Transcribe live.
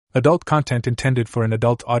Adult content intended for an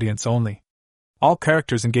adult audience only. All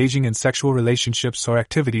characters engaging in sexual relationships or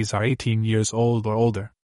activities are 18 years old or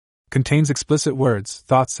older. Contains explicit words,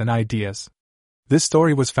 thoughts, and ideas. This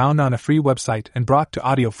story was found on a free website and brought to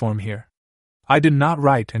audio form here. I did not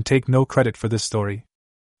write and take no credit for this story.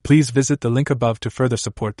 Please visit the link above to further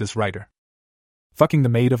support this writer. Fucking the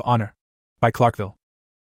Maid of Honor. By Clarkville.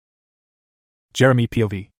 Jeremy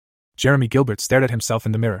POV. Jeremy Gilbert stared at himself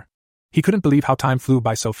in the mirror. He couldn't believe how time flew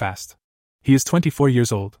by so fast. He is 24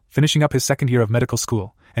 years old, finishing up his second year of medical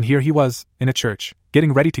school, and here he was, in a church,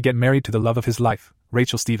 getting ready to get married to the love of his life,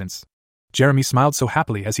 Rachel Stevens. Jeremy smiled so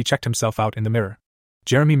happily as he checked himself out in the mirror.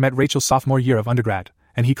 Jeremy met Rachel's sophomore year of undergrad,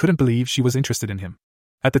 and he couldn't believe she was interested in him.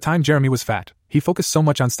 At the time Jeremy was fat, he focused so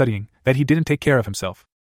much on studying that he didn't take care of himself.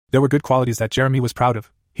 There were good qualities that Jeremy was proud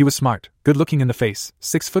of. He was smart, good looking in the face,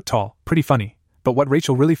 6 foot tall, pretty funny, but what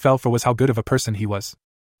Rachel really fell for was how good of a person he was.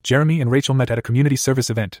 Jeremy and Rachel met at a community service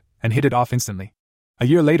event, and hit it off instantly. A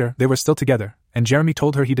year later, they were still together, and Jeremy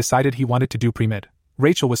told her he decided he wanted to do pre-med.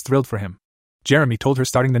 Rachel was thrilled for him. Jeremy told her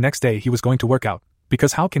starting the next day he was going to work out,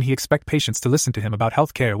 because how can he expect patients to listen to him about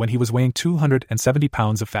health care when he was weighing 270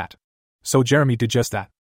 pounds of fat? So Jeremy did just that.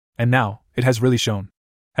 And now, it has really shown.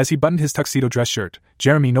 As he buttoned his tuxedo dress shirt,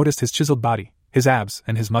 Jeremy noticed his chiseled body, his abs,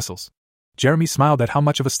 and his muscles. Jeremy smiled at how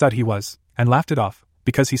much of a stud he was, and laughed it off,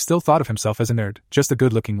 because he still thought of himself as a nerd, just a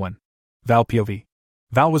good-looking one. Val POV.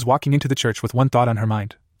 Val was walking into the church with one thought on her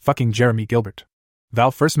mind: fucking Jeremy Gilbert. Val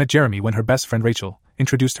first met Jeremy when her best friend Rachel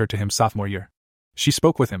introduced her to him sophomore year. She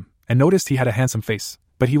spoke with him, and noticed he had a handsome face,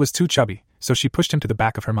 but he was too chubby, so she pushed him to the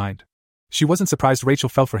back of her mind. She wasn't surprised Rachel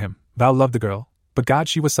fell for him. Val loved the girl, but God,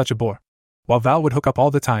 she was such a bore. While Val would hook up all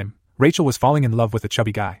the time, Rachel was falling in love with a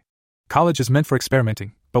chubby guy. College is meant for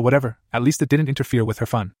experimenting, but whatever, at least it didn't interfere with her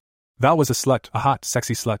fun. Val was a slut, a hot,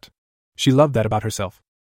 sexy slut. She loved that about herself.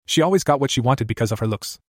 She always got what she wanted because of her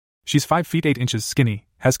looks. She's 5 feet 8 inches skinny,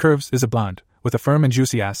 has curves, is a blonde, with a firm and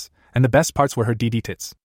juicy ass, and the best parts were her DD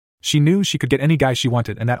tits. She knew she could get any guy she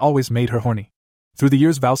wanted, and that always made her horny. Through the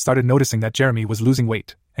years, Val started noticing that Jeremy was losing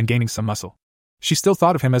weight and gaining some muscle. She still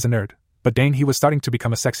thought of him as a nerd, but dang, he was starting to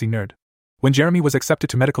become a sexy nerd. When Jeremy was accepted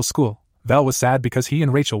to medical school, Val was sad because he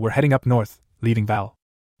and Rachel were heading up north, leaving Val.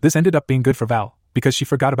 This ended up being good for Val, because she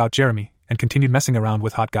forgot about Jeremy and continued messing around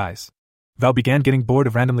with hot guys. Val began getting bored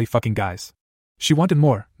of randomly fucking guys. She wanted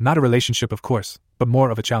more, not a relationship of course, but more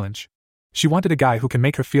of a challenge. She wanted a guy who can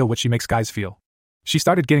make her feel what she makes guys feel. She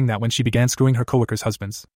started getting that when she began screwing her coworkers'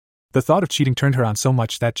 husbands. The thought of cheating turned her on so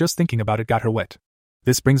much that just thinking about it got her wet.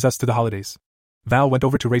 This brings us to the holidays. Val went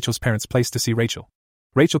over to Rachel's parents' place to see Rachel.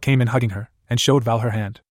 Rachel came in hugging her, and showed Val her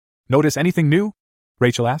hand. "Notice anything new?"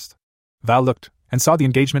 Rachel asked. Val looked, and saw the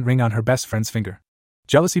engagement ring on her best friend's finger.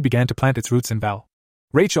 Jealousy began to plant its roots in Val.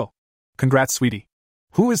 "Rachel! Congrats, sweetie.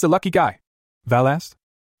 Who is the lucky guy?" Val asked.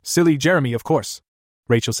 "Silly Jeremy, of course,"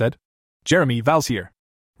 Rachel said. "Jeremy, Val's here,"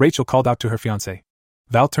 Rachel called out to her fiancé.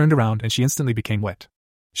 Val turned around and she instantly became wet.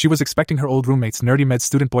 She was expecting her old roommate's nerdy med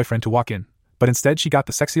student boyfriend to walk in, but instead she got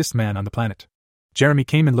the sexiest man on the planet. Jeremy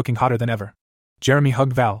came in looking hotter than ever. Jeremy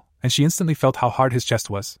hugged Val, and she instantly felt how hard his chest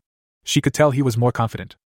was. She could tell he was more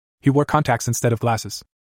confident. He wore contacts instead of glasses.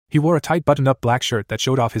 He wore a tight buttoned-up black shirt that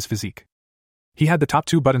showed off his physique. He had the top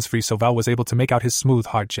 2 buttons free so Val was able to make out his smooth,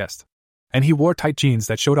 hard chest. And he wore tight jeans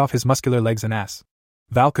that showed off his muscular legs and ass.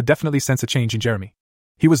 Val could definitely sense a change in Jeremy.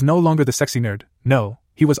 He was no longer the sexy nerd, no,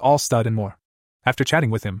 he was all stud and more. After chatting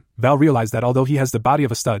with him, Val realized that although he has the body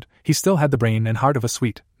of a stud, he still had the brain and heart of a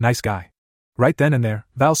sweet, nice guy. Right then and there,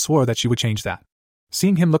 Val swore that she would change that.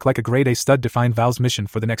 Seeing him look like a grade A stud defined Val's mission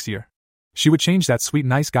for the next year. She would change that sweet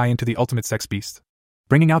nice guy into the ultimate sex beast.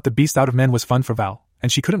 Bringing out the beast out of men was fun for Val, and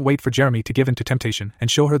she couldn't wait for Jeremy to give in to temptation and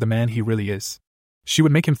show her the man he really is. She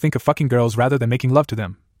would make him think of fucking girls rather than making love to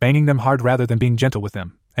them, banging them hard rather than being gentle with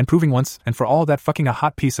them, and proving once and for all that fucking a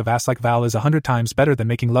hot piece of ass like Val is 100 times better than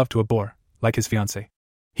making love to a bore, like his fiancé.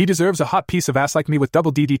 He deserves a hot piece of ass like me with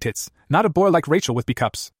double DD tits, not a bore like Rachel with B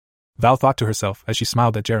cups. Val thought to herself as she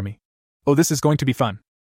smiled at Jeremy. Oh, this is going to be fun.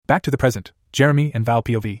 Back to the present, Jeremy and Val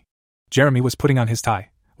POV. Jeremy was putting on his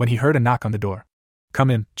tie, when he heard a knock on the door.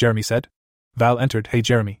 "Come in," Jeremy said. Val entered. "Hey,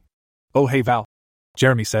 Jeremy." "Oh, hey, Val,"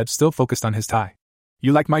 Jeremy said, still focused on his tie.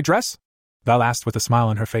 "You like my dress?" Val asked with a smile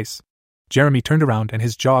on her face. Jeremy turned around and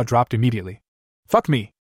his jaw dropped immediately. "Fuck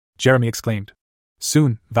me," Jeremy exclaimed.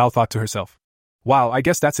 Soon, Val thought to herself. "Wow, I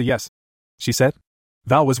guess that's a yes," she said.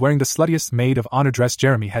 Val was wearing the sluttiest maid of honor dress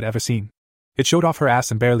Jeremy had ever seen. It showed off her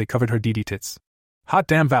ass and barely covered her DD tits. "Hot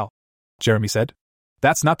damn, Val," Jeremy said.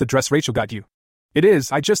 "That's not the dress Rachel got you." "It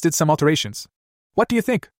is, I just did some alterations." "What do you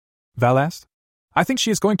think?" Val asked. "I think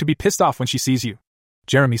she is going to be pissed off when she sees you,"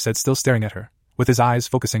 Jeremy said, still staring at her, with his eyes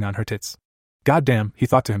focusing on her tits. Goddamn, he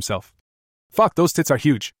thought to himself. Fuck, those tits are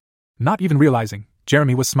huge. Not even realizing,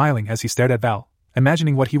 Jeremy was smiling as he stared at Val,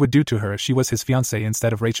 imagining what he would do to her if she was his fiancée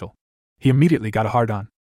instead of Rachel. He immediately got a hard-on.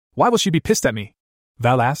 Why will she be pissed at me?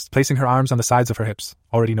 Val asked, placing her arms on the sides of her hips,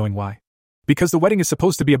 already knowing why. Because the wedding is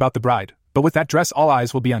supposed to be about the bride, but with that dress all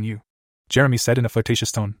eyes will be on you, Jeremy said in a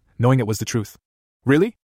flirtatious tone, knowing it was the truth.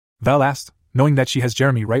 Really? Val asked, knowing that she has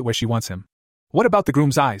Jeremy right where she wants him. What about the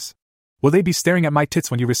groom's eyes? Will they be staring at my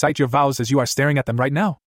tits when you recite your vows as you are staring at them right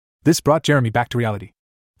now? This brought Jeremy back to reality.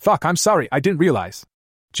 Fuck, I'm sorry, I didn't realize.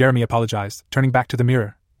 Jeremy apologized, turning back to the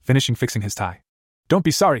mirror, finishing fixing his tie. Don't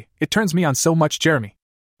be sorry, it turns me on so much, Jeremy,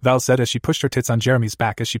 Val said as she pushed her tits on Jeremy's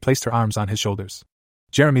back as she placed her arms on his shoulders.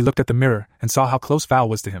 Jeremy looked at the mirror and saw how close Val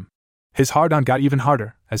was to him. His hard-on got even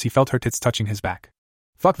harder as he felt her tits touching his back.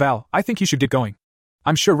 Fuck Val, I think you should get going.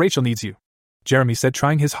 I'm sure Rachel needs you, Jeremy said,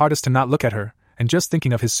 trying his hardest to not look at her and just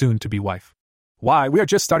thinking of his soon-to-be wife. Why, we are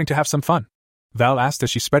just starting to have some fun, Val asked as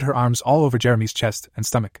she spread her arms all over Jeremy's chest and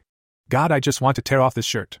stomach. God, I just want to tear off this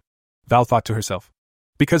shirt, Val thought to herself.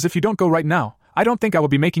 Because if you don't go right now, I don't think I will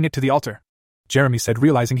be making it to the altar, Jeremy said,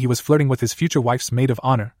 realizing he was flirting with his future wife's maid of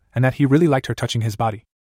honor and that he really liked her touching his body.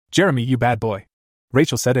 Jeremy, you bad boy,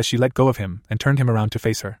 Rachel said as she let go of him and turned him around to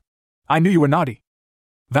face her. I knew you were naughty.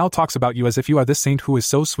 Val talks about you as if you are this saint who is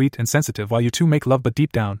so sweet and sensitive while you two make love, but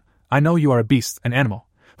deep down, I know you are a beast, an animal,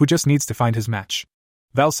 who just needs to find his match,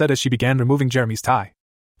 Val said as she began removing Jeremy's tie.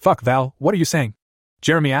 Fuck, Val, what are you saying?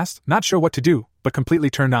 Jeremy asked, not sure what to do, but completely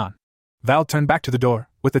turned on. Val turned back to the door,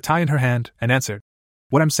 with the tie in her hand, and answered.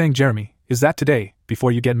 What I'm saying, Jeremy, is that today,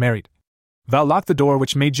 before you get married. Val locked the door,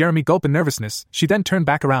 which made Jeremy gulp in nervousness. She then turned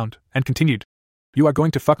back around, and continued. You are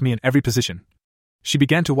going to fuck me in every position. She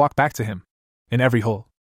began to walk back to him. In every hole.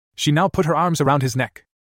 She now put her arms around his neck.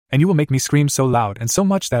 And you will make me scream so loud and so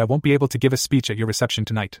much that I won't be able to give a speech at your reception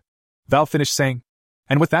tonight, Val finished saying.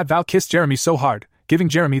 And with that, Val kissed Jeremy so hard, giving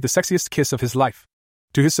Jeremy the sexiest kiss of his life.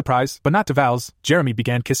 To his surprise, but not to Val's, Jeremy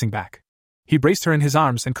began kissing back. He braced her in his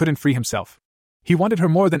arms and couldn't free himself. He wanted her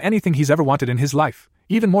more than anything he's ever wanted in his life,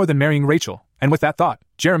 even more than marrying Rachel, and with that thought,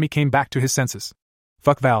 Jeremy came back to his senses.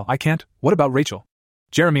 Fuck Val, I can't, what about Rachel?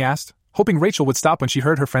 Jeremy asked, hoping Rachel would stop when she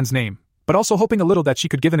heard her friend's name, but also hoping a little that she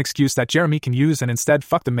could give an excuse that Jeremy can use and instead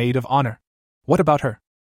fuck the maid of honor. What about her?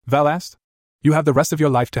 Val asked. You have the rest of your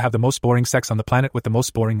life to have the most boring sex on the planet with the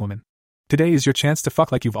most boring woman. Today is your chance to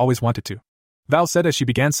fuck like you've always wanted to, Val said as she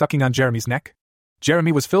began sucking on Jeremy's neck.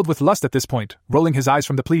 Jeremy was filled with lust at this point, rolling his eyes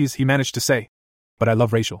from the pleas he managed to say. But I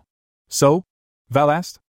love Rachel. So? Val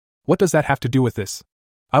asked. What does that have to do with this?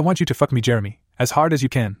 I want you to fuck me, Jeremy, as hard as you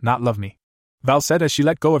can, not love me, Val said as she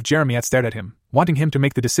let go of Jeremy and stared at him, wanting him to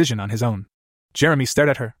make the decision on his own. Jeremy stared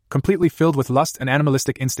at her, completely filled with lust and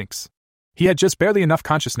animalistic instincts. He had just barely enough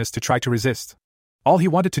consciousness to try to resist. All he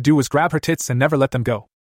wanted to do was grab her tits and never let them go.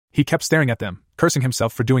 He kept staring at them, cursing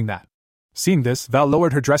himself for doing that. Seeing this, Val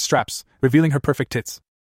lowered her dress straps, revealing her perfect tits.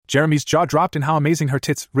 Jeremy's jaw dropped in how amazing her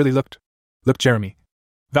tits really looked. Look, Jeremy,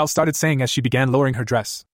 Val started saying as she began lowering her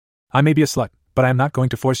dress. I may be a slut, but I am not going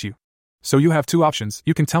to force you. So you have two options.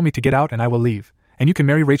 You can tell me to get out and I will leave, and you can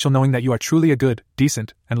marry Rachel knowing that you are truly a good,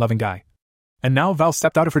 decent, and loving guy. And now Val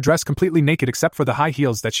stepped out of her dress completely naked except for the high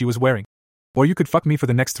heels that she was wearing. Or you could fuck me for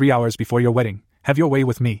the next 3 hours before your wedding, have your way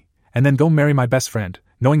with me, and then go marry my best friend,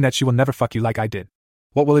 knowing that she will never fuck you like I did.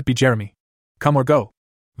 What will it be, Jeremy? Come or go?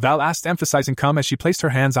 Val asked, emphasizing come as she placed her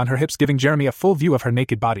hands on her hips, giving Jeremy a full view of her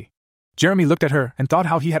naked body. Jeremy looked at her and thought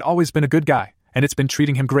how he had always been a good guy, and it's been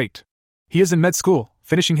treating him great. He is in med school,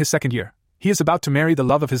 finishing his second year. He is about to marry the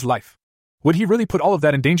love of his life. Would he really put all of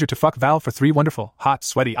that in danger to fuck Val for 3 wonderful, hot,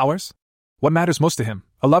 sweaty hours? What matters most to him,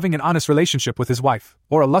 a loving and honest relationship with his wife,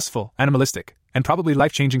 or a lustful, animalistic, and probably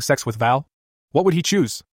life-changing sex with Val? What would he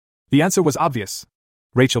choose? The answer was obvious.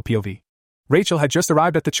 Rachel POV. Rachel had just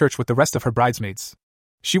arrived at the church with the rest of her bridesmaids.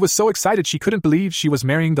 She was so excited she couldn't believe she was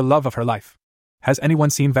marrying the love of her life. Has anyone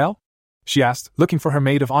seen Val? She asked, looking for her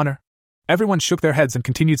maid of honor. Everyone shook their heads and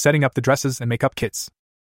continued setting up the dresses and makeup kits.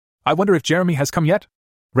 I wonder if Jeremy has come yet?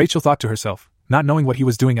 Rachel thought to herself, not knowing what he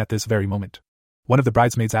was doing at this very moment. One of the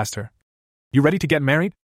bridesmaids asked her. You ready to get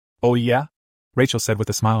married? Oh yeah? Rachel said with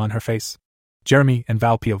a smile on her face. Jeremy and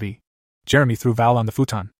Val POV. Jeremy threw Val on the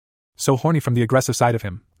futon. So horny from the aggressive side of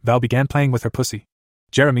him, Val began playing with her pussy.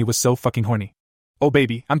 Jeremy was so fucking horny. Oh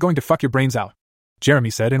baby, I'm going to fuck your brains out,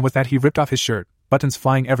 Jeremy said, and with that he ripped off his shirt, buttons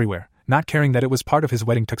flying everywhere, not caring that it was part of his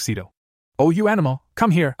wedding tuxedo. Oh you animal,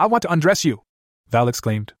 come here, I want to undress you, Val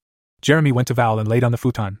exclaimed. Jeremy went to Val and laid on the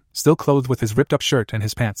futon, still clothed with his ripped up shirt and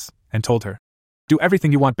his pants, and told her. Do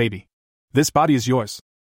everything you want, baby. This body is yours.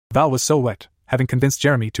 Val was so wet, having convinced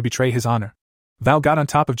Jeremy to betray his honor. Val got on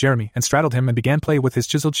top of Jeremy and straddled him and began play with his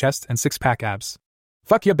chiseled chest and 6-pack abs.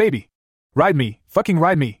 Fuck yeah, baby. Ride me, fucking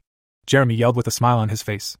ride me! Jeremy yelled with a smile on his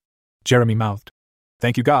face. Jeremy mouthed,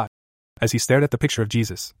 "Thank you God," as he stared at the picture of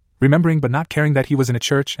Jesus, remembering but not caring that he was in a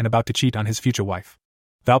church and about to cheat on his future wife.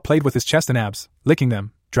 Val played with his chest and abs, licking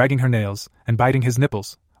them, dragging her nails, and biting his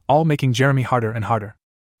nipples, all making Jeremy harder and harder.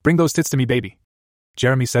 "Bring those tits to me, baby,"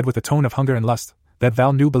 Jeremy said with a tone of hunger and lust that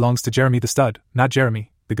Val knew belongs to Jeremy the stud, not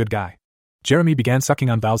Jeremy, the good guy. Jeremy began sucking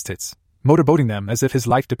on Val's tits, motorboating them as if his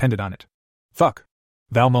life depended on it. "Fuck,"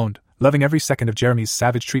 Val moaned, loving every second of Jeremy's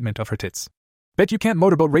savage treatment of her tits. "Bet you can't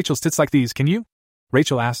motorboat Rachel's tits like these, can you?"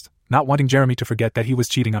 Rachel asked, not wanting Jeremy to forget that he was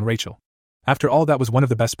cheating on Rachel. After all, that was one of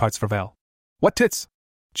the best parts for Val. "What tits?"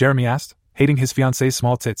 Jeremy asked, hating his fiancée's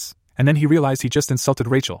small tits, and then he realized he just insulted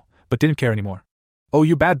Rachel, but didn't care anymore. "Oh,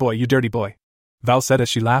 you bad boy, you dirty boy," Val said as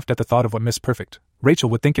she laughed at the thought of what Miss Perfect, Rachel,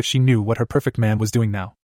 would think if she knew what her perfect man was doing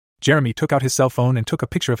now. Jeremy took out his cell phone and took a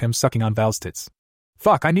picture of him sucking on Val's tits.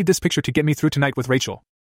 "Fuck, I need this picture to get me through tonight with Rachel,"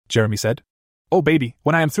 Jeremy said. "Oh baby,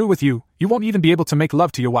 when I am through with you, you won't even be able to make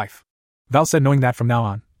love to your wife," Val said, knowing that from now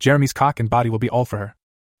on, Jeremy's cock and body will be all for her.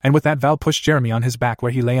 And with that, Val pushed Jeremy on his back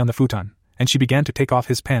where he lay on the futon, and she began to take off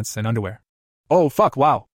his pants and underwear. "Oh fuck,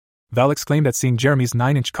 wow," Val exclaimed at seeing Jeremy's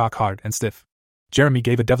 9-inch cock hard and stiff. Jeremy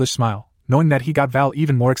gave a devilish smile, knowing that he got Val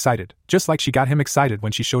even more excited, just like she got him excited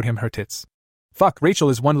when she showed him her tits. "Fuck, Rachel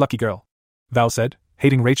is one lucky girl," Val said,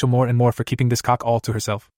 hating Rachel more and more for keeping this cock all to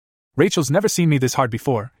herself. "Rachel's never seen me this hard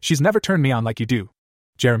before, she's never turned me on like you do,"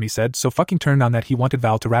 Jeremy said, so fucking turned on that he wanted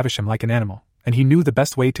Val to ravish him like an animal, and he knew the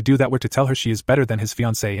best way to do that were to tell her she is better than his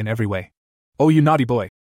fiancée in every way. "Oh you naughty boy,"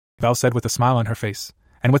 Val said with a smile on her face,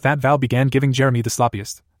 and with that Val began giving Jeremy the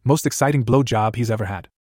sloppiest, most exciting blow job he's ever had.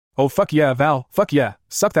 "Oh fuck yeah, Val, fuck yeah,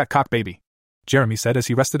 suck that cock baby," Jeremy said as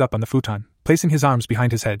he rested up on the futon, placing his arms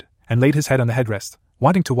behind his head, and laid his head on the headrest,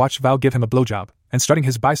 wanting to watch Val give him a blowjob, and strutting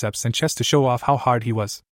his biceps and chest to show off how hard he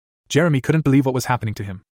was. Jeremy couldn't believe what was happening to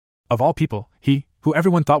him. Of all people, he, who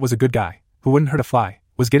everyone thought was a good guy, who wouldn't hurt a fly,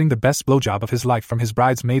 was getting the best blowjob of his life from his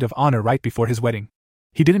bride's maid of honor right before his wedding.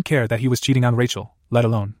 He didn't care that he was cheating on Rachel, let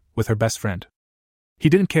alone with her best friend. He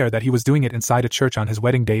didn't care that he was doing it inside a church on his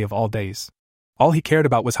wedding day of all days. All he cared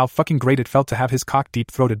about was how fucking great it felt to have his cock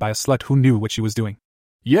deep-throated by a slut who knew what she was doing.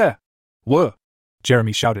 "Yeah. Whoa,"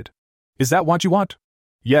 Jeremy shouted. "Is that what you want?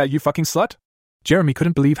 Yeah, you fucking slut?" Jeremy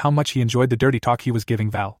couldn't believe how much he enjoyed the dirty talk he was giving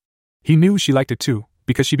Val. He knew she liked it too,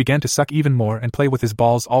 because she began to suck even more and play with his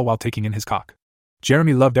balls all while taking in his cock.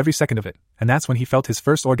 Jeremy loved every second of it, and that's when he felt his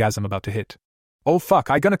first orgasm about to hit. "Oh fuck,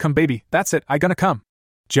 I gonna come baby, that's it, I gonna come,"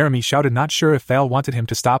 Jeremy shouted, not sure if Val wanted him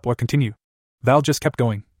to stop or continue. Val just kept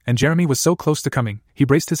going, and Jeremy was so close to coming, he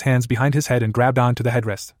braced his hands behind his head and grabbed onto the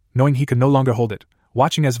headrest, knowing he could no longer hold it,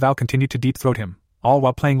 watching as Val continued to deep-throat him, all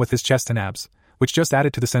while playing with his chest and abs, which just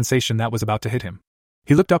added to the sensation that was about to hit him.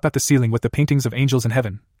 He looked up at the ceiling with the paintings of angels in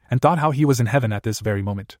heaven, and thought how he was in heaven at this very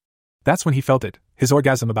moment. That's when he felt it, his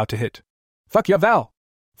orgasm about to hit. "Fuck yeah, Val!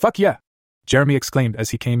 Fuck yeah!" Jeremy exclaimed as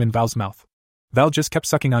he came in Val's mouth. Val just kept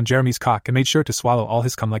sucking on Jeremy's cock and made sure to swallow all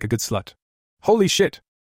his cum like a good slut. "Holy shit!"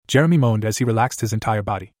 Jeremy moaned as he relaxed his entire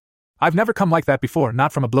body. "I've never come like that before,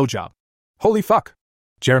 not from a blowjob." "Holy fuck!"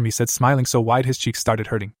 Jeremy said, smiling so wide his cheeks started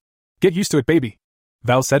hurting. "Get used to it, baby,"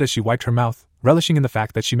 Val said as she wiped her mouth, relishing in the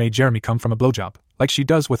fact that she made Jeremy come from a blowjob, like she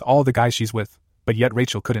does with all the guys she's with, but yet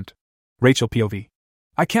Rachel couldn't. Rachel POV.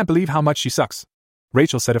 "I can't believe how much she sucks,"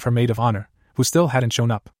 Rachel said of her maid of honor, who still hadn't shown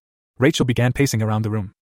up. Rachel began pacing around the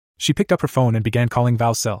room. She picked up her phone and began calling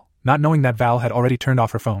Val's cell, not knowing that Val had already turned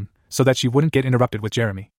off her phone, so that she wouldn't get interrupted with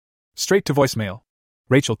Jeremy. "Straight to voicemail,"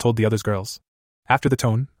 Rachel told the other girls. After the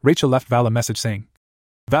tone, Rachel left Val a message saying,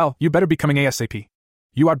 "Val, you better be coming ASAP.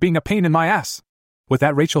 You are being a pain in my ass." With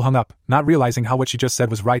that, Rachel hung up, not realizing how what she just said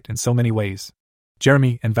was right in so many ways.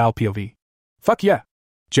 Jeremy and Val POV. "Fuck yeah,"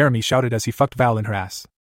 Jeremy shouted as he fucked Val in her ass.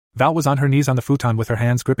 Val was on her knees on the futon with her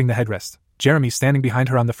hands gripping the headrest, Jeremy standing behind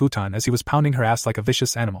her on the futon as he was pounding her ass like a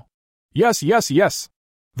vicious animal. "Yes, yes, yes,"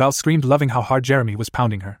 Val screamed, loving how hard Jeremy was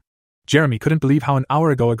pounding her. Jeremy couldn't believe how an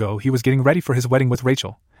hour ago he was getting ready for his wedding with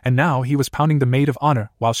Rachel, and now he was pounding the maid of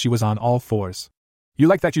honor while she was on all fours. "You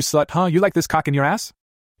like that, you slut, huh? You like this cock in your ass?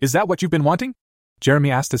 Is that what you've been wanting?"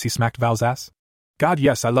 Jeremy asked as he smacked Val's ass. "God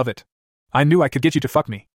yes, I love it. I knew I could get you to fuck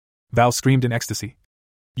me," Val screamed in ecstasy.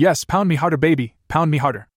 "Yes, pound me harder baby, pound me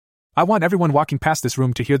harder. I want everyone walking past this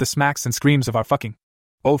room to hear the smacks and screams of our fucking."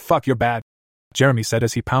 "Oh fuck, you're bad," Jeremy said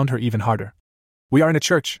as he pounded her even harder. "We are in a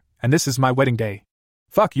church, and this is my wedding day.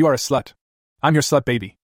 Fuck, you are a slut. I'm your slut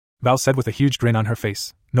baby," Val said with a huge grin on her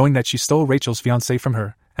face, knowing that she stole Rachel's fiancé from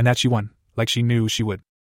her, and that she won, like she knew she would.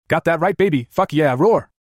 "Got that right baby, fuck yeah, roar,"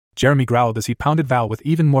 Jeremy growled as he pounded Val with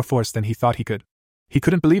even more force than he thought he could. He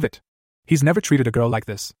couldn't believe it. He's never treated a girl like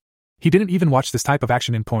this. He didn't even watch this type of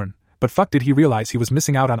action in porn, But fuck did he realize he was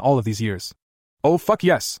missing out on all of these years. Oh fuck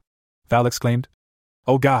yes! Val exclaimed.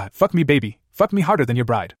 Oh god, fuck me baby, fuck me harder than your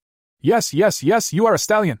bride. Yes, yes, yes, you are a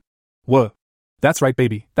stallion! Whoa. That's right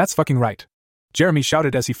baby, that's fucking right. Jeremy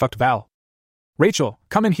shouted as he fucked Val. Rachel,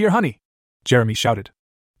 come in here honey! Jeremy shouted.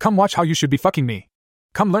 Come watch how you should be fucking me.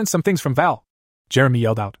 Come learn some things from Val. Jeremy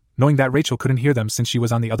yelled out, knowing that Rachel couldn't hear them since she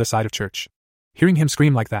was on the other side of church. Hearing him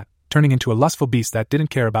scream like that, turning into a lustful beast that didn't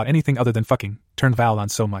care about anything other than fucking, turned Val on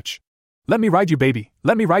so much. Let me ride you baby,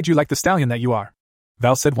 let me ride you like the stallion that you are.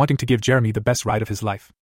 Val said, wanting to give Jeremy the best ride of his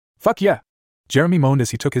life. Fuck yeah! Jeremy moaned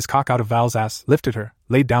as he took his cock out of Val's ass, lifted her,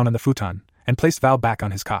 laid down on the futon, and placed Val back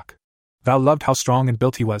on his cock. Val loved how strong and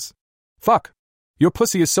built he was. Fuck! Your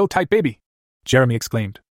pussy is so tight baby! Jeremy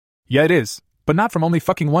exclaimed. Yeah it is, but not from only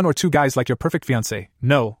fucking one or two guys like your perfect fiancé.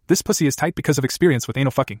 No, this pussy is tight because of experience with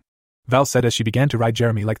anal fucking. Val said as she began to ride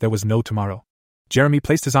Jeremy like there was no tomorrow. Jeremy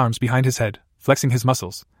placed his arms behind his head, flexing his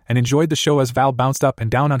muscles, and enjoyed the show as Val bounced up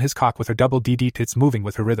and down on his cock with her double DD tits moving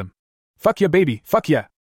with her rhythm. Fuck yeah baby, fuck yeah!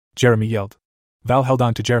 Jeremy yelled. Val held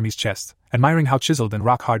on to Jeremy's chest, admiring how chiseled and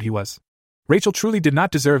rock hard he was. Rachel truly did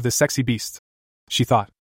not deserve this sexy beast, she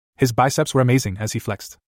thought. His biceps were amazing as he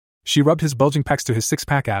flexed. She rubbed his bulging pecs to his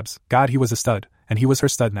six-pack abs. God, he was a stud, and he was her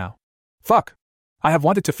stud now. Fuck! I have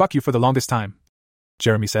wanted to fuck you for the longest time,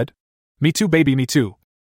 Jeremy said. Me too baby, me too,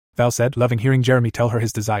 Val said, loving hearing Jeremy tell her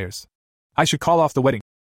his desires. I should call off the wedding,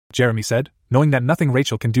 Jeremy said, knowing that nothing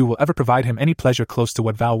Rachel can do will ever provide him any pleasure close to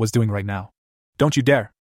what Val was doing right now. Don't you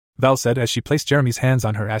dare, Val said as she placed Jeremy's hands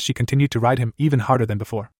on her as she continued to ride him even harder than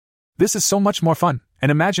before. This is so much more fun,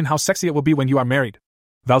 and imagine how sexy it will be when you are married,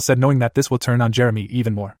 Val said, knowing that this will turn on Jeremy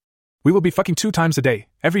even more. We will be fucking 2 times a day,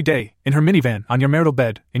 every day, in her minivan, on your marital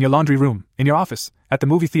bed, in your laundry room, in your office, at the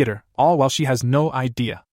movie theater, all while she has no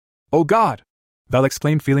idea. Oh god! Val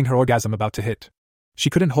exclaimed, feeling her orgasm about to hit. She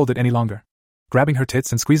couldn't hold it any longer. Grabbing her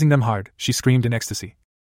tits and squeezing them hard, she screamed in ecstasy.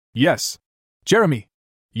 Yes! Jeremy!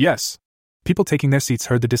 Yes! People taking their seats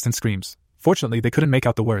heard the distant screams. Fortunately, they couldn't make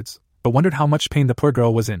out the words, but wondered how much pain the poor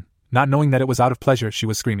girl was in, not knowing that it was out of pleasure she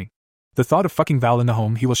was screaming. The thought of fucking Val in the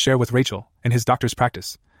home he will share with Rachel, in his doctor's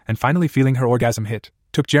practice, and finally feeling her orgasm hit,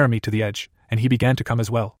 took Jeremy to the edge, and he began to come as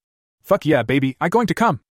well. Fuck yeah baby, I going to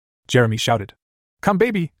come! Jeremy shouted. Come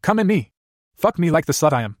baby, come in me! Fuck me like the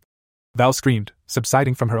slut I am! Val screamed,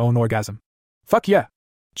 subsiding from her own orgasm. Fuck yeah!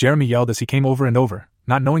 Jeremy yelled as he came over and over,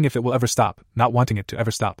 not knowing if it will ever stop, not wanting it to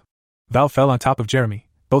ever stop. Val fell on top of Jeremy,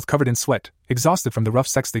 both covered in sweat, exhausted from the rough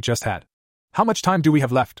sex they just had. How much time do we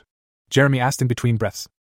have left? Jeremy asked in between breaths.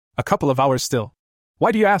 A couple of hours still.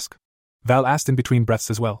 Why do you ask? Val asked in between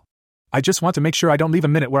breaths as well. I just want to make sure I don't leave a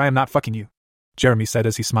minute where I am not fucking you, Jeremy said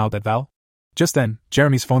as he smiled at Val. Just then,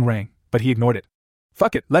 Jeremy's phone rang, but he ignored it.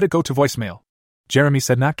 Fuck it, let it go to voicemail, Jeremy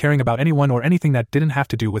said, not caring about anyone or anything that didn't have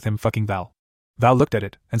to do with him fucking Val. Val looked at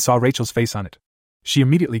it, and saw Rachel's face on it. She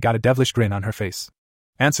immediately got a devilish grin on her face.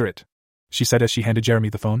 Answer it, she said as she handed Jeremy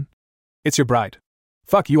the phone. It's your bride.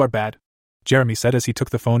 Fuck, you are bad, Jeremy said as he took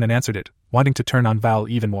the phone and answered it, wanting to turn on Val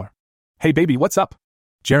even more. Hey baby, what's up?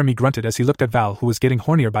 Jeremy grunted as he looked at Val, who was getting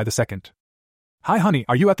hornier by the second. Hi honey,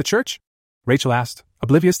 are you at the church? Rachel asked,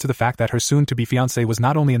 oblivious to the fact that her soon-to-be fiancé was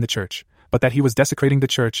not only in the church, but that he was desecrating the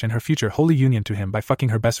church and her future holy union to him by fucking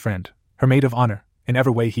her best friend, her maid of honor, in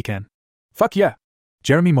every way he can. Fuck yeah!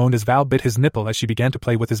 Jeremy moaned as Val bit his nipple as she began to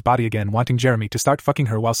play with his body again, wanting Jeremy to start fucking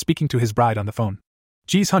her while speaking to his bride on the phone.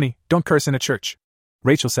 Geez honey, don't curse in a church,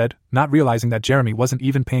 Rachel said, not realizing that Jeremy wasn't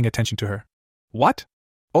even paying attention to her. What?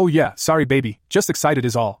 Oh yeah, sorry baby, just excited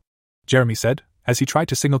is all, Jeremy said, as he tried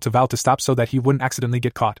to signal to Val to stop so that he wouldn't accidentally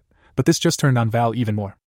get caught, but this just turned on Val even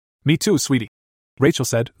more. Me too, sweetie, Rachel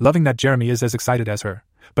said, loving that Jeremy is as excited as her,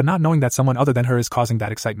 but not knowing that someone other than her is causing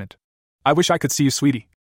that excitement. I wish I could see you, sweetie,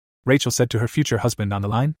 Rachel said to her future husband on the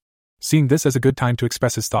line. Seeing this as a good time to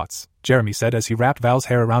express his thoughts, Jeremy said as he wrapped Val's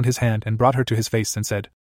hair around his hand and brought her to his face and said,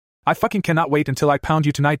 I fucking cannot wait until I pound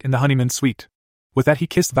you tonight in the honeymoon suite. With that he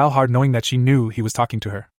kissed Val hard, knowing that she knew he was talking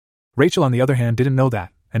to her. Rachel on the other hand didn't know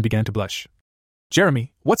that, and began to blush.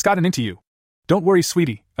 Jeremy, what's gotten into you? Don't worry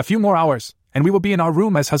sweetie, a few more hours, and we will be in our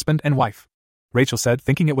room as husband and wife, Rachel said,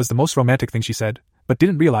 thinking it was the most romantic thing she said, but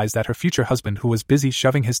didn't realize that her future husband, who was busy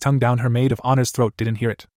shoving his tongue down her maid of honor's throat, didn't hear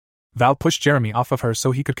it. Val pushed Jeremy off of her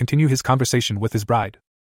so he could continue his conversation with his bride.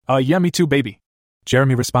 Yeah me too baby,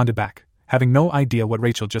 Jeremy responded back, having no idea what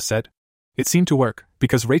Rachel just said. It seemed to work,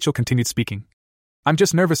 because Rachel continued speaking. I'm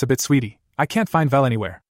just nervous a bit sweetie, I can't find Val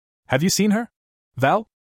anywhere. Have you seen her? Val?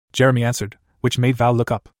 Jeremy answered, which made Val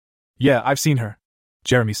look up. Yeah, I've seen her,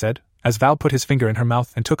 Jeremy said, as Val put his finger in her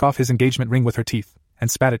mouth and took off his engagement ring with her teeth, and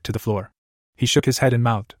spat it to the floor. He shook his head and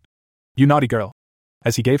mouthed, You naughty girl,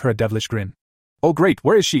 as he gave her a devilish grin. Oh great,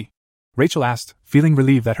 where is she? Rachel asked, feeling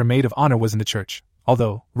relieved that her maid of honor was in the church,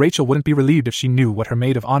 although Rachel wouldn't be relieved if she knew what her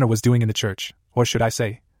maid of honor was doing in the church, or should I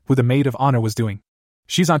say, who the maid of honor was doing.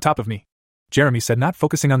 She's on top of me, Jeremy said, not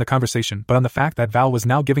focusing on the conversation but on the fact that Val was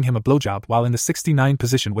now giving him a blowjob while in the 69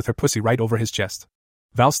 position with her pussy right over his chest.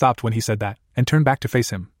 Val stopped when he said that, and turned back to face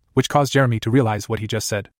him, which caused Jeremy to realize what he just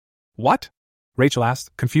said. What? Rachel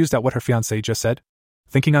asked, confused at what her fiancé just said.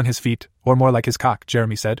 Thinking on his feet, or more like his cock,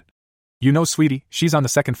 Jeremy said. You know, sweetie, she's on the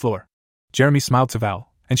second floor. Jeremy smiled to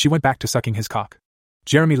Val, and she went back to sucking his cock.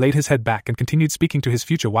 Jeremy laid his head back and continued speaking to his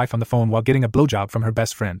future wife on the phone while getting a blowjob from her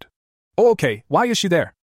best friend. Oh, okay, why is she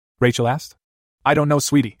there? Rachel asked. I don't know,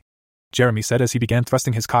 sweetie, Jeremy said as he began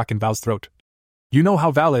thrusting his cock in Val's throat. You know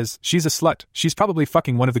how Val is, she's a slut, she's probably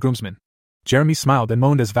fucking one of the groomsmen. Jeremy smiled and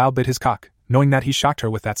moaned as Val bit his cock, knowing that he shocked her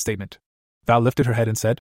with that statement. Val lifted her head and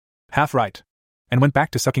said, half right, and went back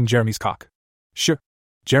to sucking Jeremy's cock. Sure,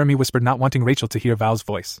 Jeremy whispered, not wanting Rachel to hear Val's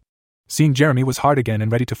voice. Seeing Jeremy was hard again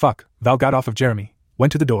and ready to fuck, Val got off of Jeremy,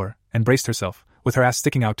 went to the door, and braced herself, with her ass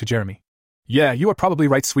sticking out to Jeremy. Yeah, you are probably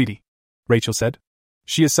right, sweetie, Rachel said.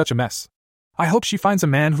 She is such a mess. I hope she finds a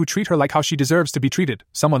man who treat her like how she deserves to be treated,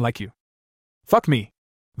 someone like you. Fuck me,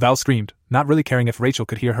 Val screamed, not really caring if Rachel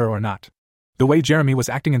could hear her or not. The way Jeremy was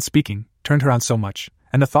acting and speaking turned her on so much,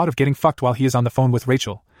 and the thought of getting fucked while he is on the phone with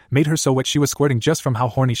Rachel made her so wet she was squirting just from how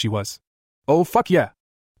horny she was. Oh fuck yeah,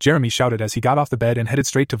 Jeremy shouted as he got off the bed and headed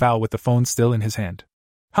straight to Val with the phone still in his hand.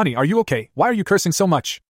 Honey, are you okay? Why are you cursing so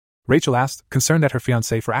much? Rachel asked, concerned at her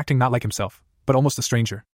fiancé for acting not like himself, but almost a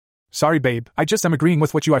stranger. Sorry babe, I just am agreeing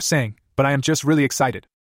with what you are saying, but I am just really excited,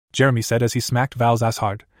 Jeremy said as he smacked Val's ass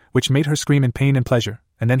hard, which made her scream in pain and pleasure,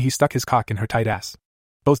 and then he stuck his cock in her tight ass.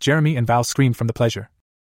 Both Jeremy and Val screamed from the pleasure.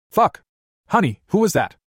 Fuck! Honey, who was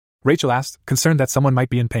that? Rachel asked, concerned that someone might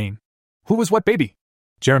be in pain. Who was what, baby?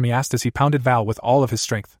 Jeremy asked as he pounded Val with all of his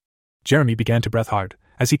strength. Jeremy began to breath hard,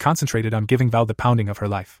 as he concentrated on giving Val the pounding of her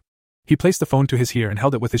life. He placed the phone to his ear and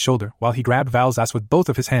held it with his shoulder while he grabbed Val's ass with both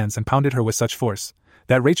of his hands and pounded her with such force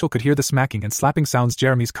that Rachel could hear the smacking and slapping sounds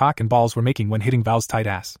Jeremy's cock and balls were making when hitting Val's tight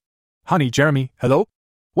ass. Honey, Jeremy, hello?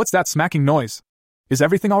 What's that smacking noise? Is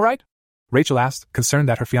everything alright? Rachel asked, concerned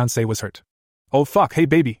that her fiancé was hurt. Oh fuck, hey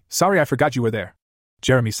baby, sorry I forgot you were there,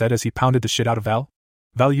 Jeremy said as he pounded the shit out of Val.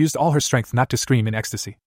 Val used all her strength not to scream in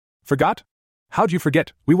ecstasy. Forgot? How'd you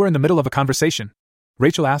forget? We were in the middle of a conversation,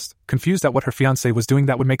 Rachel asked, confused at what her fiancé was doing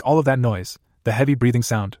that would make all of that noise, the heavy breathing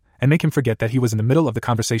sound, and make him forget that he was in the middle of the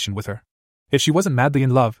conversation with her. If she wasn't madly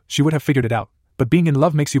in love, she would have figured it out, but being in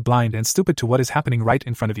love makes you blind and stupid to what is happening right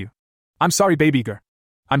in front of you. I'm sorry baby girl.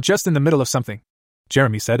 I'm just in the middle of something,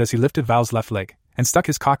 Jeremy said as he lifted Val's left leg and stuck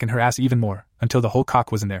his cock in her ass even more, until the whole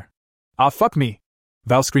cock was in there. Ah fuck me,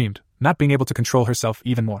 Val screamed, not being able to control herself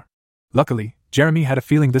even more. Luckily, Jeremy had a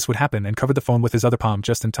feeling this would happen and covered the phone with his other palm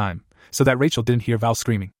just in time, so that Rachel didn't hear Val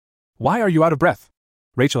screaming. Why are you out of breath?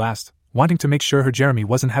 Rachel asked, wanting to make sure her Jeremy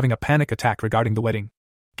wasn't having a panic attack regarding the wedding.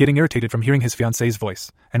 Getting irritated from hearing his fiancé's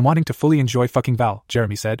voice, and wanting to fully enjoy fucking Val,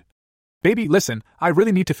 Jeremy said. Baby, listen, I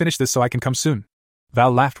really need to finish this so I can come soon.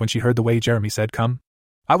 Val laughed when she heard the way Jeremy said come.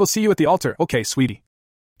 I will see you at the altar, okay sweetie,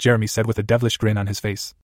 Jeremy said with a devilish grin on his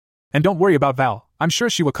face. And don't worry about Val, I'm sure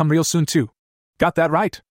she will come real soon too. Got that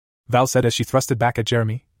right? Val said as she thrusted back at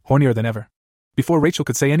Jeremy, hornier than ever. Before Rachel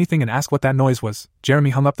could say anything and ask what that noise was,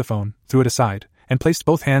 Jeremy hung up the phone, threw it aside, and placed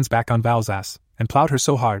both hands back on Val's ass, and plowed her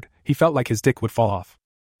so hard, he felt like his dick would fall off.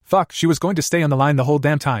 Fuck, she was going to stay on the line the whole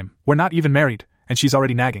damn time, we're not even married, and she's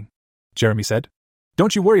already nagging, Jeremy said.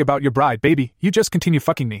 Don't you worry about your bride, baby, you just continue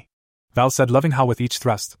fucking me, Val said, loving how with each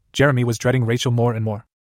thrust, Jeremy was dreading Rachel more and more.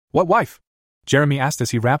 What wife? Jeremy asked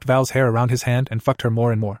as he wrapped Val's hair around his hand and fucked her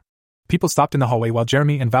more and more. People stopped in the hallway while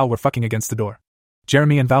Jeremy and Val were fucking against the door.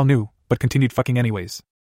 Jeremy and Val knew, but continued fucking anyways.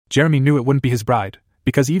 Jeremy knew it wouldn't be his bride,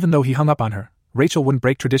 because even though he hung up on her, Rachel wouldn't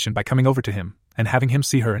break tradition by coming over to him and having him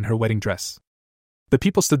see her in her wedding dress. The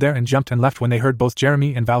people stood there and jumped and left when they heard both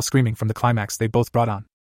Jeremy and Val screaming from the climax they both brought on.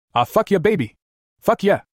 Ah fuck yeah baby! Fuck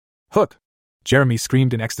yeah! Hook! Jeremy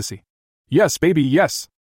screamed in ecstasy. Yes baby, yes!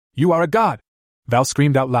 You are a god! Val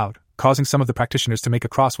screamed out loud, causing some of the practitioners to make a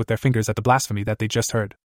cross with their fingers at the blasphemy that they just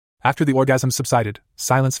heard. After the orgasm subsided,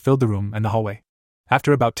 silence filled the room and the hallway.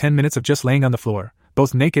 After about 10 minutes of just laying on the floor,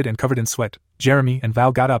 both naked and covered in sweat, Jeremy and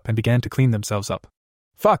Val got up and began to clean themselves up.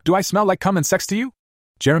 Fuck, do I smell like cum and sex to you?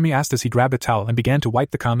 Jeremy asked as he grabbed a towel and began to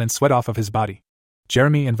wipe the cum and sweat off of his body.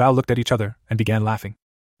 Jeremy and Val looked at each other and began laughing.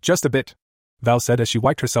 Just a bit, Val said as she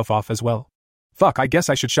wiped herself off as well. Fuck, I guess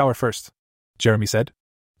I should shower first, Jeremy said.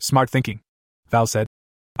 Smart thinking, Val said.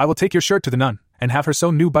 I will take your shirt to the nun and have her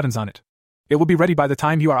sew new buttons on it. It will be ready by the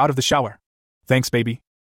time you are out of the shower. Thanks, baby,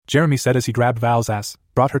 Jeremy said as he grabbed Val's ass,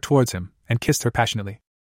 brought her towards him, and kissed her passionately.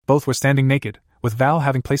 Both were standing naked, with Val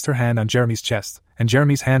having placed her hand on Jeremy's chest, and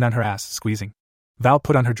Jeremy's hand on her ass, squeezing. Val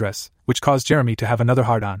put on her dress, which caused Jeremy to have another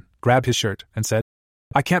hard-on, grabbed his shirt, and said,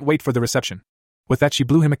 "I can't wait for the reception." With that she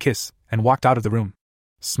blew him a kiss, and walked out of the room,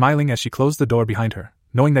 smiling as she closed the door behind her,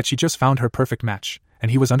 knowing that she just found her perfect match,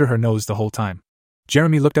 and he was under her nose the whole time.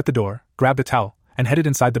 Jeremy looked at the door, grabbed a towel, and headed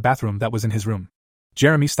inside the bathroom that was in his room.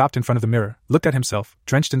 Jeremy stopped in front of the mirror, looked at himself,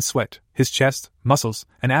 drenched in sweat, his chest, muscles,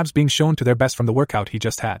 and abs being shown to their best from the workout he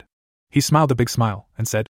just had. He smiled a big smile, and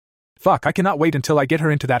said, "Fuck, I cannot wait until I get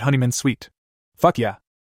her into that honeymoon suite. Fuck yeah."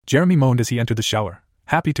 Jeremy moaned as he entered the shower,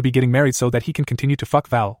 happy to be getting married so that he can continue to fuck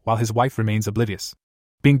Val while his wife remains oblivious.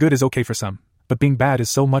 Being good is okay for some, but being bad is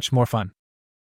so much more fun.